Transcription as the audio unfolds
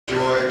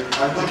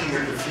I'm looking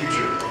at the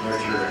future of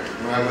Nigeria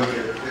when I look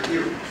at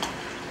you.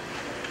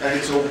 And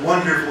it's a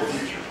wonderful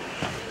future.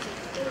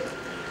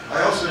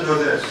 I also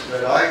know this,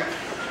 that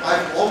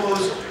I've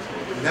almost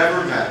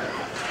never met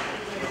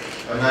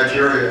a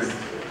Nigerian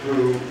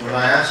who, when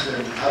I asked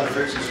him how to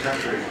fix his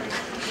country,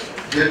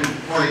 didn't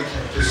point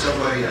to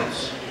somebody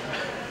else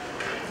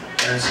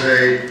and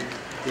say,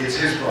 it's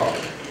his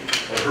problem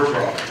or her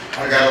problem.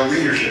 I got a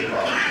leadership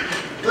problem.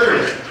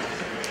 Literally.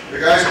 The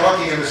guys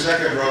walking in the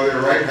second row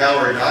there right now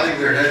are nodding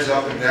their heads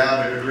up and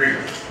down in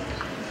agreement.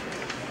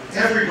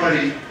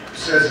 Everybody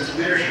says it's a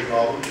leadership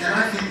problem, and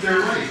I think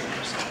they're right.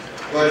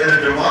 But in a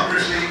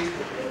democracy,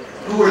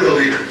 who are the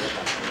leaders?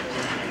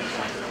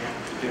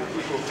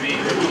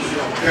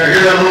 Can I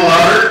hear that a little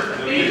louder?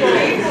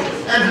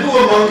 And who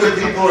among the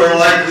people are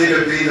likely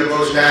to be the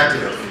most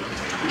active?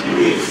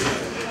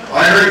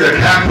 I heard the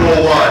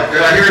capital Y.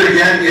 Did I hear it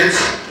again?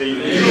 It's the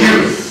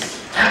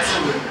youth.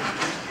 Absolutely.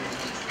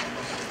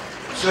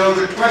 So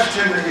the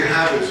question that you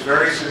have is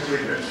very simply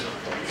this.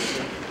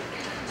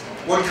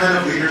 What kind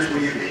of leaders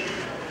will you be?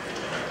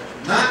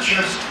 Not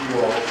just you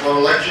all on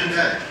election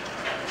day.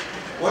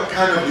 What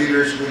kind of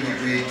leaders will you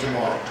be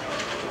tomorrow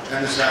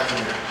and this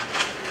afternoon?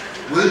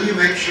 Will you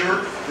make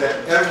sure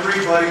that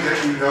everybody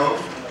that you know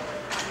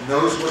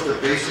knows what the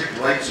basic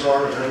rights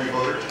are of every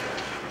voter?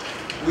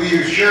 Will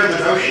you share the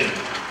notion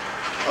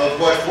of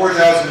what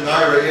 4,000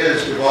 naira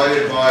is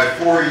divided by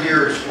 4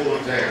 years full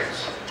of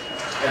days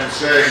and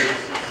say,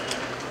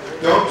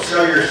 don't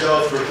sell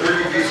yourself for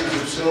 30 pieces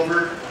of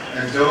silver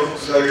and don't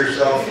sell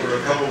yourself for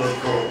a couple of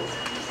gold.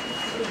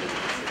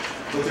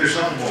 But there's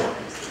something more.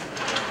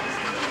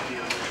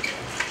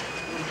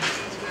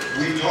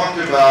 We talked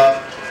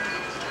about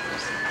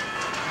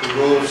the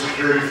role of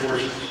security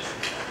forces.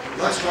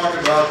 Let's talk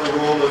about the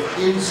role of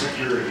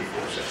insecurity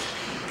forces.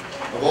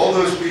 Of all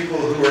those people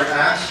who are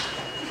asked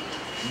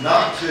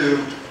not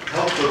to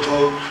help the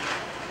boat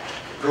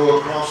go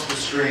across the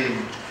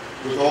stream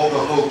with all the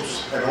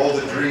hopes and all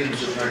the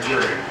dreams of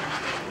Nigeria,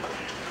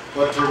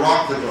 but to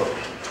rock the boat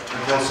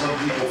until some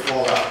people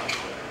fall out.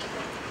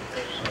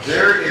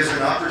 There is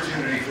an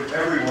opportunity for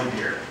everyone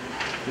here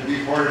to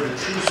be part of the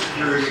true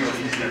security of the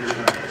future of your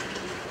country.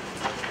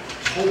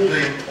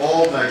 Holding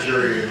all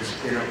Nigerians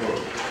in a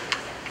boat,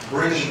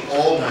 bringing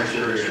all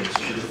Nigerians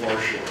to the far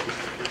shore.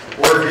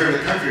 Or if you're in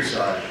the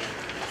countryside,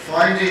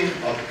 finding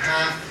a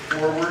path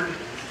forward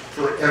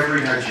for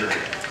every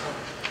Nigerian.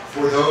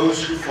 For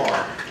those who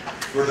farm,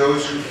 for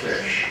those who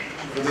fish,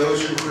 for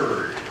those who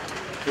herd,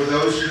 for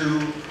those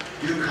who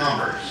do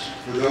commerce,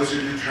 for those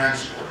who do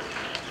transport,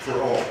 for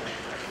all.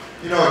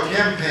 You know, a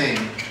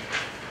campaign,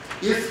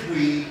 if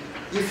you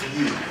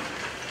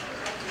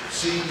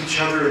see each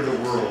other in the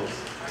world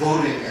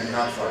voting and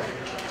not fighting.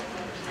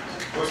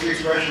 What's the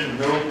expression?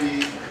 No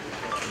be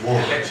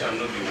war. Election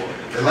no be war.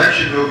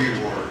 Election no be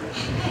war.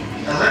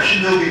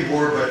 Election no be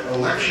war, but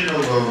election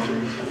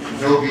alone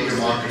no be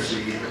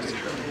democracy either.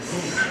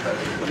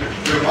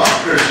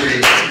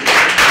 Democracy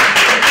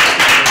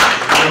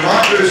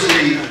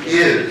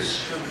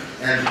is,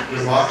 and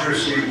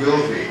democracy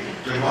will be.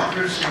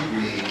 Democracy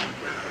be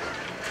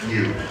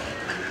you.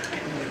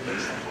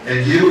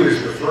 And you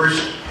is the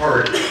first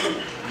part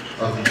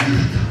of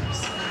youth.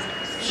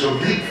 So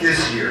make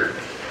this year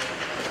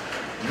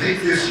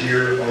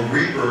a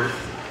rebirth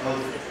of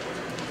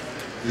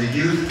the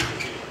youth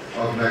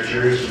of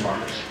Nigeria's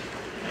democracy.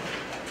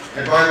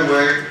 And by the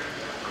way,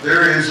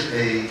 there is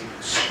a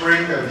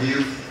spring of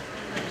youth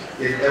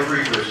in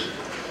every person.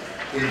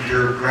 In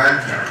your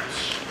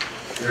grandparents,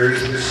 there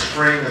is this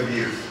spring of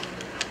youth.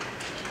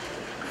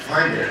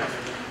 Find it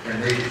and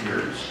make it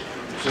yours.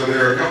 So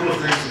there are a couple of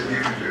things that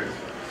you can do.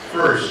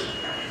 First,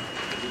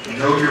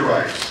 know your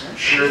rights.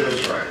 Share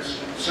those rights.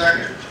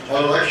 Second,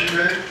 on election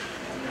day,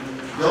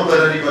 don't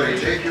let anybody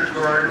take your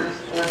card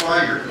or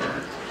buy your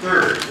card.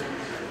 Third,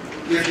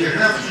 if you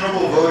have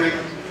trouble voting,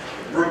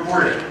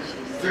 report it.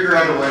 Figure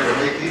out a way to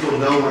make people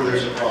know where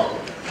there's a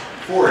problem.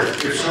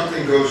 Fourth, if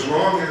something goes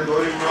wrong in the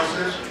voting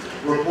process,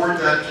 report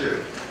that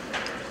too.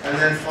 And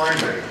then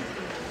finally,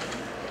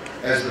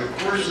 as the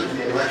course of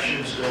the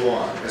elections go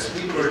on, as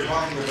people are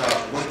talking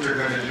about what they're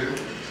going to do,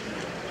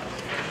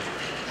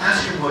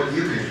 ask them what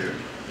you can do.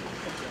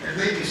 And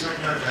maybe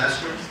sometimes ask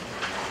them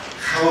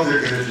how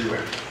they're going to do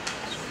it.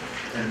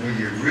 And when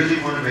you really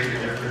want to make a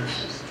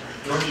difference,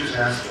 don't just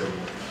ask them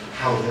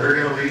how they're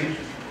going to lead,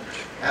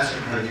 ask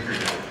them how you can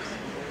help.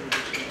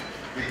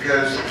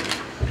 Because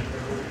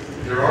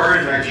there are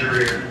in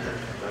Nigeria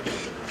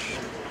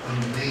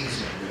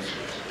amazing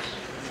resources,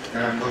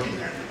 and I'm looking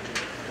at it.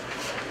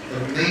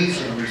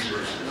 Amazing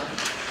resources.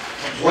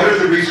 What are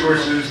the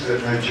resources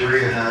that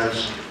Nigeria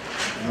has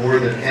more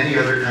than any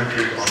other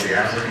country on the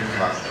African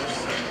continent?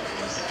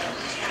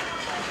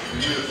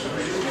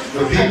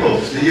 The people,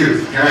 the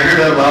youth. Can I hear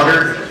that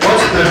louder?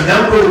 What's the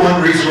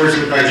 #1 resource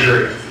of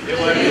Nigeria?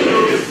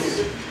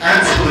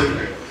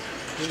 Absolutely.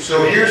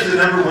 So here's the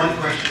 #1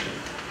 question.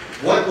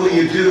 What will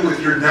you do with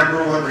your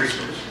 #1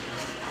 resource?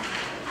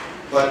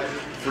 But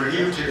for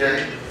you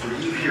today, for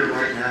you here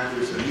right now,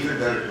 there's an even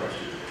better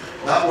question.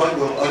 Not what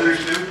will others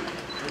do,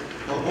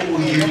 But what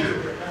will you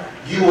do?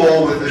 You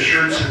all with the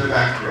shirts in the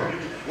back row.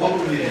 What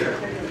will you do?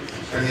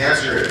 And the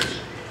answer is,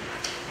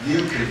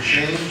 you can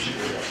change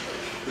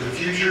the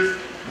future,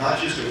 not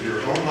just of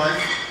your own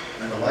life,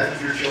 and the life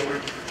of your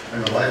children,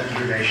 and the life of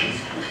your nation.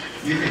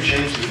 You can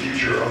change the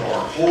future of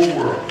our whole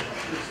world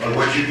by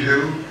what you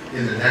do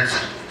in the next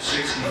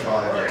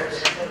 65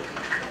 days.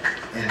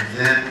 And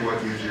then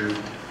what you do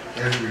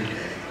every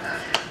day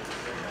after.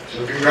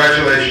 So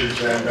congratulations,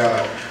 and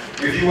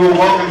if you will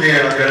welcome me,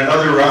 and I'll get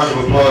another round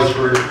of applause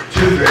for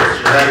Two-Face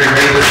for having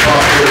made this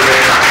possible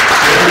today.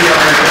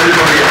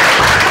 Everybody else.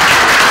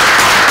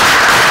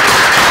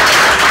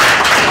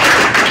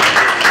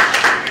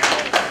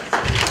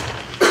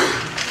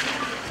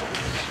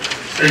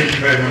 Thank you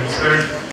very much, sir.